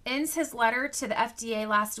Wisconsin ends his letter to the FDA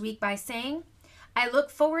last week by saying, I look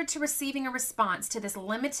forward to receiving a response to this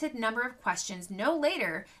limited number of questions no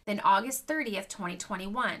later than August 30th,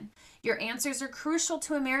 2021. Your answers are crucial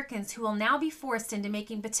to Americans who will now be forced into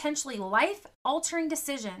making potentially life-altering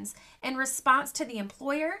decisions in response to the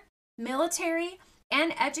employer, military,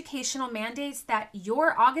 and educational mandates that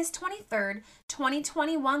your August 23rd,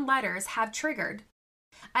 2021 letters have triggered.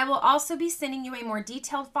 I will also be sending you a more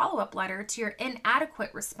detailed follow-up letter to your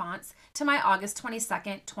inadequate response to my August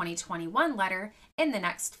 22nd, 2021 letter in the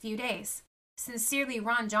next few days. Sincerely,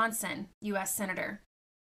 Ron Johnson, U.S. Senator.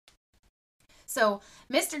 So,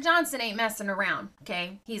 Mr. Johnson ain't messing around,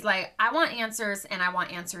 okay? He's like, I want answers, and I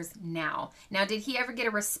want answers now. Now, did he ever get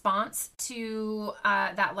a response to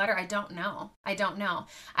that letter? I don't know.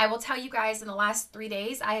 I will tell you guys, in the last 3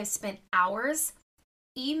 days, I have spent hours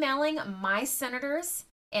emailing my senators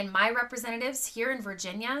and my representatives here in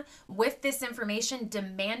Virginia with this information,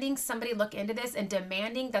 demanding somebody look into this and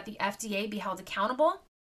demanding that the FDA be held accountable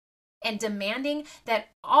and demanding that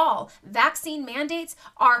all vaccine mandates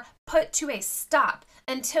are put to a stop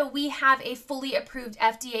until we have a fully approved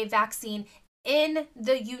FDA vaccine in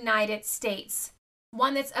the United States,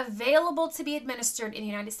 one that's available to be administered in the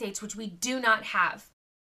United States, which we do not have.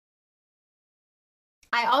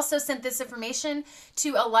 I also sent this information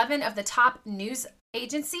to 11 of the top news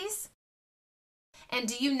agencies. And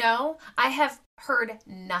do you know, I have heard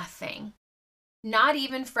nothing, not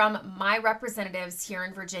even from my representatives here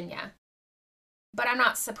in Virginia. But I'm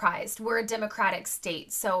not surprised. We're a democratic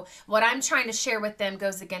state. So what I'm trying to share with them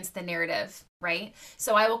goes against the narrative, right?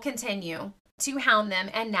 So I will continue to hound them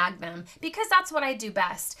and nag them because that's what I do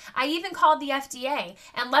best. I even called the FDA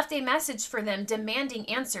and left a message for them demanding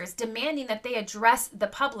answers, demanding that they address the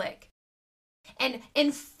public and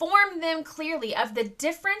inform them clearly of the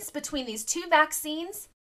difference between these two vaccines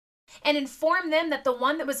and inform them that the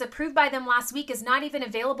one that was approved by them last week is not even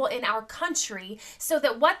available in our country, so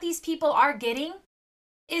that what these people are getting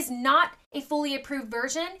is not a fully approved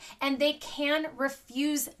version and they can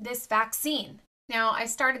refuse this vaccine. Now, I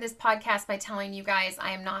started this podcast by telling you guys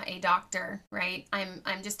I am not a doctor, right?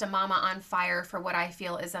 I'm just a mama on fire for what I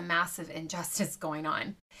feel is a massive injustice going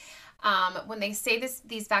on. When they say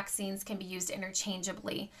these vaccines can be used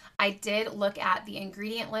interchangeably, I did look at the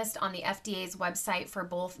ingredient list on the FDA's website for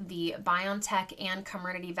both the BioNTech and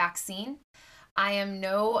Comirnaty vaccine. I am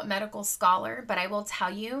no medical scholar, but I will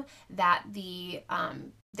tell you that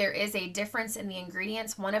there is a difference in the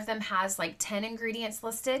ingredients. One of them has like 10 ingredients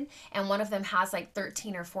listed, and one of them has like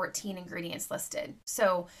 13 or 14 ingredients listed.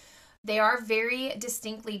 So they are very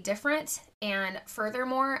distinctly different. And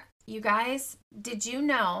furthermore, you guys, did you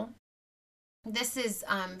know this is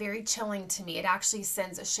very chilling to me? It actually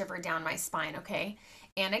sends a shiver down my spine, okay?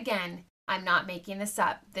 And again, I'm not making this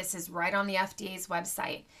up. This is right on the FDA's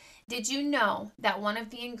website. Did you know that one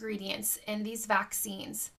of the ingredients in these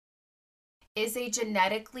vaccines is a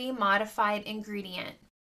genetically modified ingredient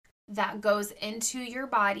that goes into your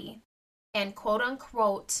body and quote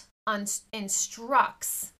unquote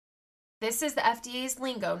instructs? This is the FDA's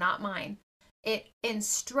lingo, not mine. It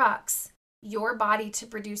instructs your body to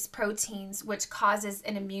produce proteins, which causes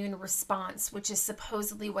an immune response, which is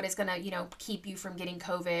supposedly what is going to, keep you from getting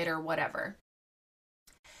COVID or whatever.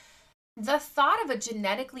 The thought of a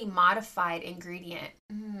genetically modified ingredient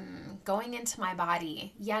going into my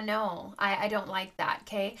body, no, I don't like that.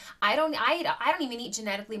 Okay, I don't even eat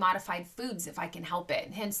genetically modified foods if I can help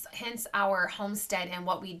it. Hence our homestead and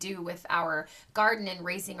what we do with our garden and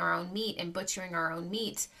raising our own meat and butchering our own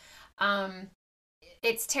meat.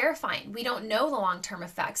 It's terrifying. We don't know the long-term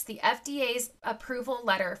effects. The FDA's approval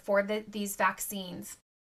letter for these vaccines,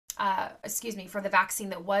 for the vaccine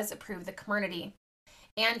that was approved, the Comirnaty,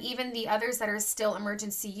 and even the others that are still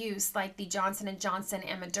emergency use, like the Johnson & Johnson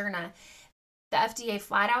and Moderna, the FDA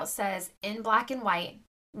flat out says in black and white,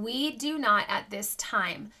 we do not at this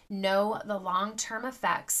time know the long-term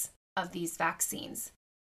effects of these vaccines.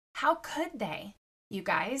 How could they, you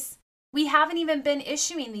guys? We haven't even been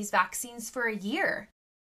issuing these vaccines for a year.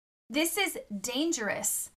 This is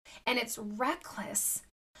dangerous and it's reckless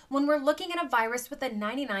when we're looking at a virus with a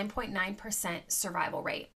 99.9% survival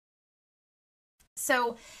rate.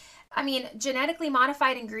 So, genetically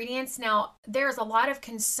modified ingredients. Now, there's a lot of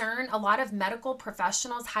concern. A lot of medical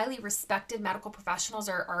professionals, highly respected medical professionals,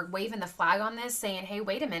 are waving the flag on this, saying, hey,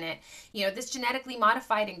 wait a minute, this genetically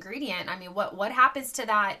modified ingredient, what happens to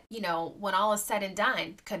that, when all is said and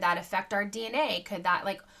done? Could that affect our DNA? Could that,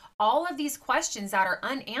 all of these questions that are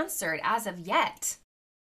unanswered as of yet.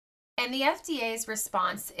 And the FDA's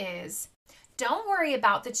response is, don't worry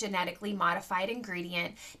about the genetically modified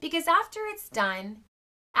ingredient, because after it's done,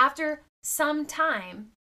 after some time,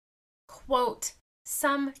 quote,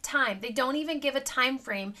 some time, they don't even give a time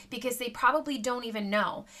frame because they probably don't even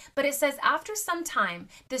know. But it says after some time,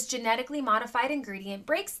 this genetically modified ingredient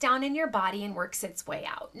breaks down in your body and works its way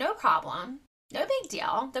out. No problem. No big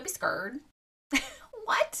deal. Don't be scared.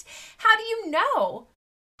 What? How do you know?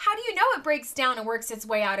 How do you know it breaks down and works its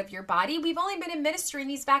way out of your body? We've only been administering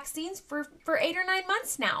these vaccines for 8 or 9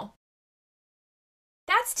 months now.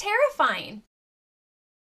 That's terrifying.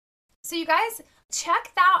 So you guys,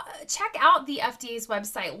 check out the FDA's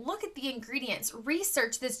website. Look at the ingredients.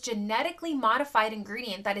 Research this genetically modified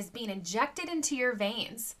ingredient that is being injected into your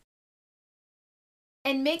veins.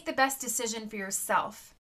 And make the best decision for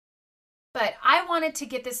yourself. But I wanted to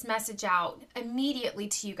get this message out immediately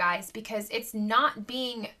to you guys because it's not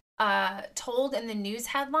being told in the news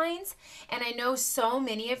headlines. And I know so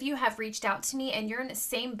many of you have reached out to me and you're in the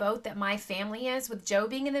same boat that my family is, with Joe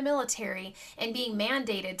being in the military and being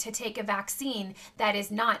mandated to take a vaccine that is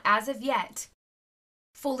not, as of yet,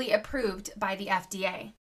 fully approved by the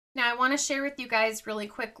FDA. Now, I want to share with you guys really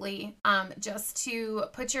quickly, just to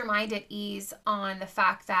put your mind at ease on the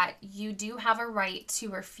fact that you do have a right to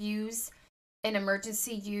refuse an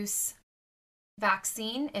emergency use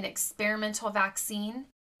vaccine, an experimental vaccine,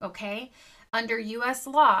 okay? Under U.S.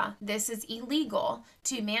 law, this is illegal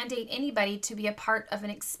to mandate anybody to be a part of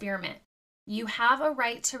an experiment. You have a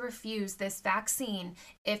right to refuse this vaccine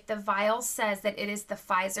if the vial says that it is the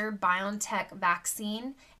Pfizer-BioNTech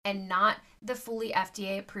vaccine and not the fully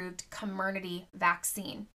FDA-approved Comirnaty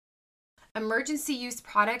vaccine. Emergency use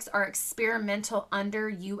products are experimental under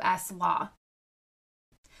U.S. law.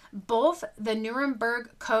 Both the Nuremberg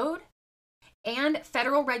Code and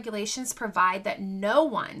federal regulations provide that no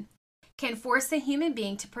one can force a human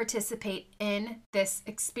being to participate in this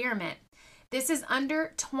experiment. This is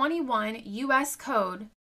under 21 U.S. Code,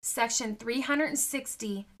 Section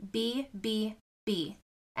 360 BBB.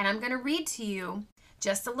 And I'm going to read to you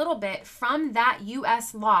just a little bit from that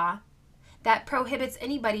U.S. law that prohibits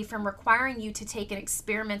anybody from requiring you to take an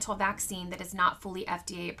experimental vaccine that is not fully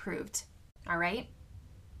FDA approved. All right.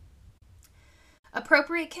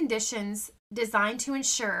 Appropriate conditions designed to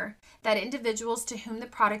ensure that individuals to whom the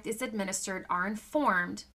product is administered are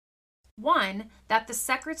informed, one, that the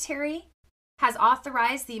secretary has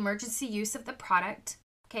authorized the emergency use of the product.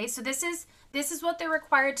 Okay, so this is what they're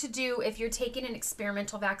required to do if you're taking an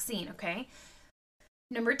experimental vaccine, okay?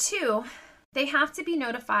 Number two, they have to be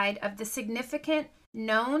notified of the significant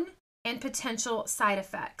known and potential side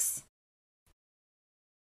effects.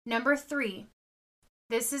 Number three,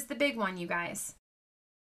 this is the big one, you guys.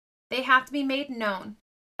 They have to be made known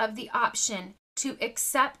of the option to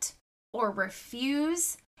accept or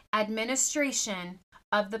refuse administration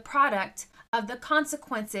of the product, of the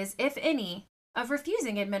consequences, if any, of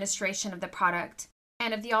refusing administration of the product,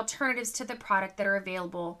 and of the alternatives to the product that are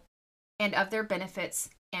available, and of their benefits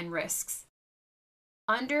and risks.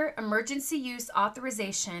 Under emergency use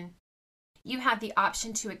authorization, you have the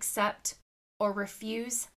option to accept or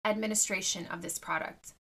refuse administration of this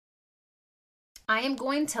product. I am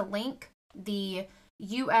going to link the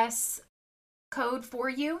US code for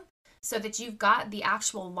you so that you've got the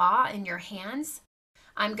actual law in your hands.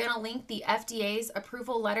 I'm going to link the FDA's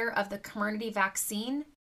approval letter of the Comirnaty vaccine.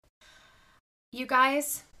 You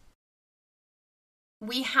guys,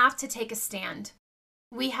 we have to take a stand.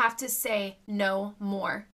 We have to say no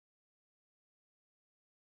more.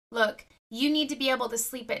 Look, you need to be able to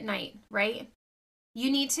sleep at night, right?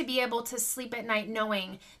 You need to be able to sleep at night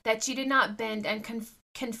knowing that you did not bend and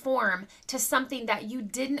conform to something that you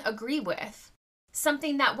didn't agree with,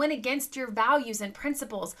 something that went against your values and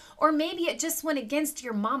principles, or maybe it just went against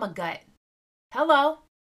your mama gut. Hello?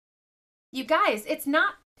 You guys, it's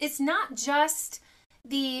not just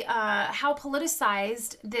the how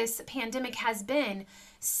politicized this pandemic has been.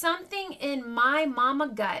 Something in my mama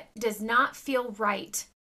gut does not feel right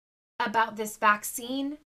about this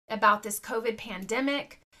vaccine, about this COVID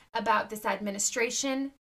pandemic, about this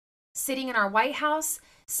administration sitting in our White House.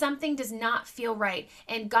 Something does not feel right.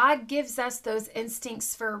 And God gives us those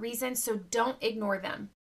instincts for a reason, so don't ignore them.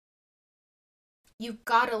 You've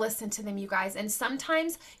got to listen to them, you guys. And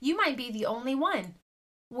sometimes you might be the only one.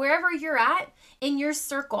 Wherever you're at, in your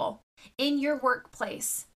circle, in your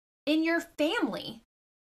workplace, in your family,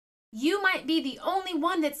 you might be the only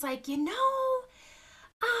one that's like,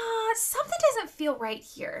 something doesn't feel right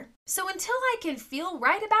here. So until I can feel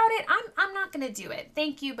right about it, I'm not going to do it.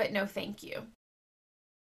 Thank you, but no thank you.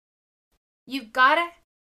 You've got to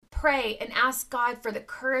pray and ask God for the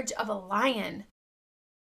courage of a lion.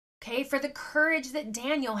 Okay, for the courage that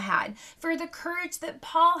Daniel had, for the courage that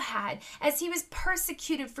Paul had as he was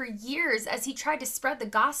persecuted for years as he tried to spread the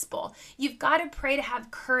gospel. You've got to pray to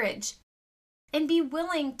have courage and be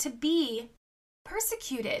willing to be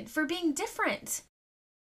persecuted for being different.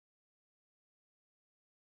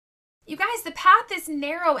 You guys, the path is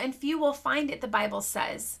narrow and few will find it, the Bible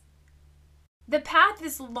says. The path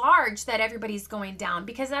is large that everybody's going down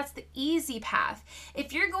because that's the easy path.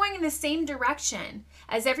 If you're going in the same direction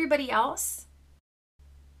as everybody else,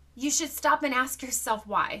 you should stop and ask yourself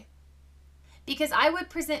why. Because I would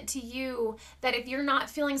present to you that if you're not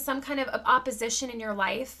feeling some kind of opposition in your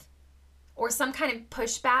life or some kind of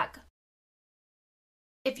pushback,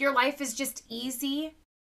 if your life is just easy,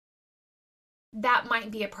 that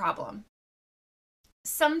might be a problem.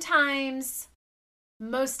 Sometimes,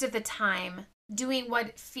 most of the time, doing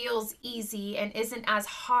what feels easy and isn't as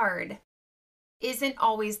hard isn't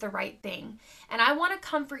always the right thing. And I want to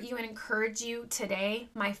comfort you and encourage you today,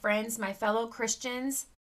 my friends, my fellow Christians.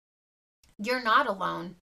 You're not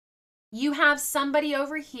alone. You have somebody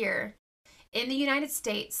over here in the United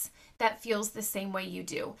States that feels the same way you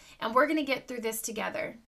do. And we're going to get through this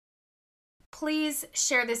together. Please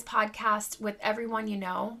share this podcast with everyone you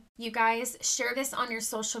know. You guys, share this on your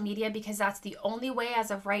social media because that's the only way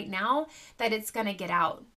as of right now that it's going to get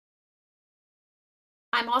out.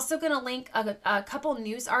 I'm also going to link a couple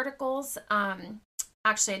news articles.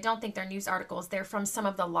 Actually, I don't think they're news articles. They're from some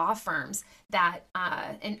of the law firms that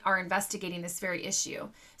are investigating this very issue.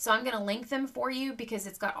 So I'm going to link them for you because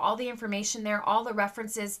it's got all the information there, all the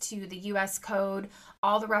references to the US code,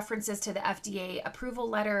 all the references to the FDA approval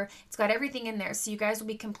letter. It's got everything in there. So you guys will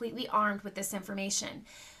be completely armed with this information.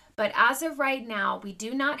 But as of right now, we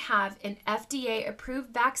do not have an FDA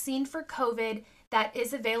approved vaccine for COVID that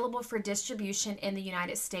is available for distribution in the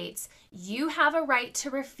United States. You have a right to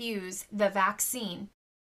refuse the vaccine.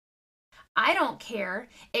 I don't care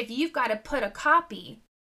if you've got to put a copy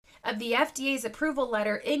of the FDA's approval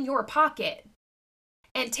letter in your pocket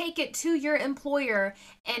and take it to your employer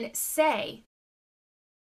and say,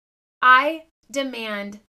 I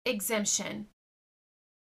demand exemption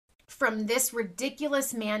from this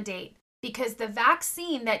ridiculous mandate because the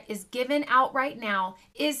vaccine that is given out right now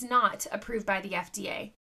is not approved by the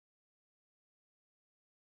FDA.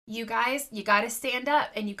 You guys, you got to stand up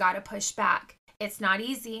and you got to push back. It's not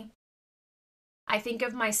easy. I think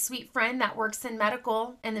of my sweet friend that works in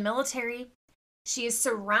the military. She is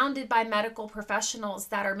surrounded by medical professionals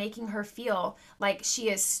that are making her feel like she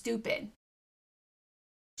is stupid.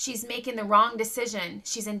 She's making the wrong decision.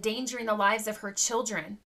 She's endangering the lives of her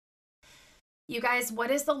children. You guys, what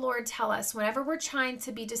does the Lord tell us whenever we're trying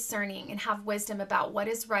to be discerning and have wisdom about what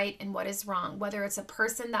is right and what is wrong, whether it's a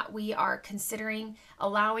person that we are considering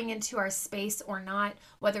allowing into our space or not,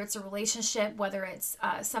 whether it's a relationship, whether it's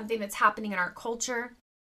something that's happening in our culture,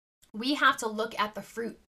 we have to look at the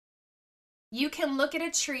fruit. You can look at a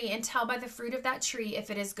tree and tell by the fruit of that tree if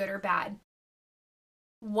it is good or bad.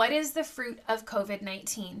 What is the fruit of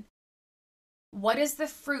COVID-19? What is the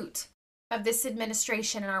fruit of this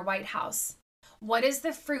administration in our White House? What is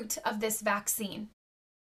the fruit of this vaccine?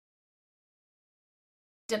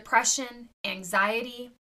 Depression,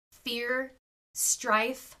 anxiety, fear,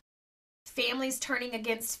 strife, families turning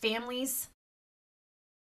against families.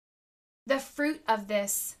 The fruit of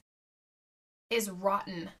this is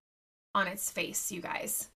rotten on its face, you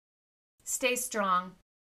guys. Stay strong,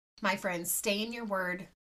 my friends. Stay in your word.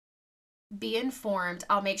 Be informed.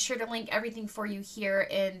 I'll make sure to link everything for you here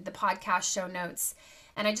in the podcast show notes.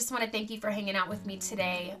 And I just want to thank you for hanging out with me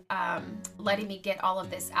today, letting me get all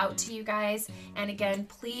of this out to you guys. And again,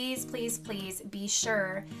 please, please, please be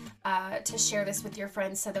sure to share this with your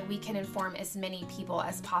friends so that we can inform as many people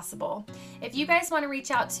as possible. If you guys want to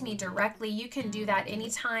reach out to me directly, you can do that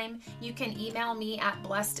anytime. You can email me at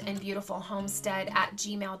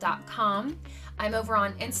blessedandbeautifulhomestead@gmail.com. I'm over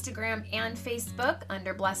on Instagram and Facebook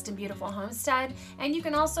under Blessed and Beautiful Homestead. And you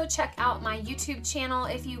can also check out my YouTube channel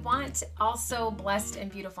if you want, also Blessed and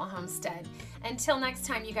Beautiful Homestead. Until next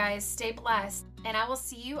time, you guys, stay blessed, and I will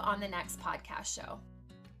see you on the next podcast show.